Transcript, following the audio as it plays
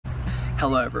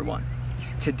Hello everyone.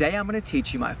 Today I'm going to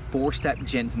teach you my 4-step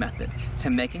G.I.N.S method to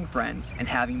making friends and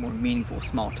having more meaningful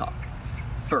small talk.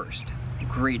 First,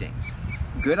 greetings.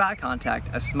 Good eye contact,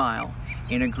 a smile,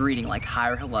 and a greeting like hi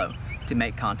or hello to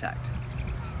make contact.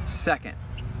 Second,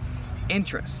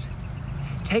 interest.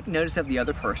 Take notice of the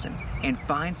other person and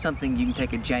find something you can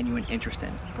take a genuine interest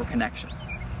in for connection.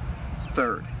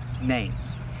 Third,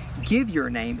 names. Give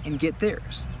your name and get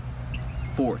theirs.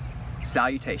 Fourth,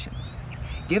 salutations.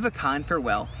 Give a kind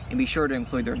farewell and be sure to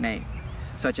include their name,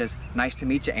 such as, nice to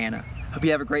meet you, Anna. Hope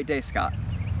you have a great day, Scott.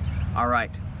 All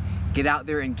right, get out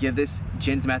there and give this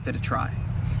G.I.N.S method a try.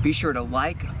 Be sure to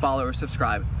like, follow, or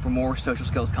subscribe for more social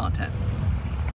skills content.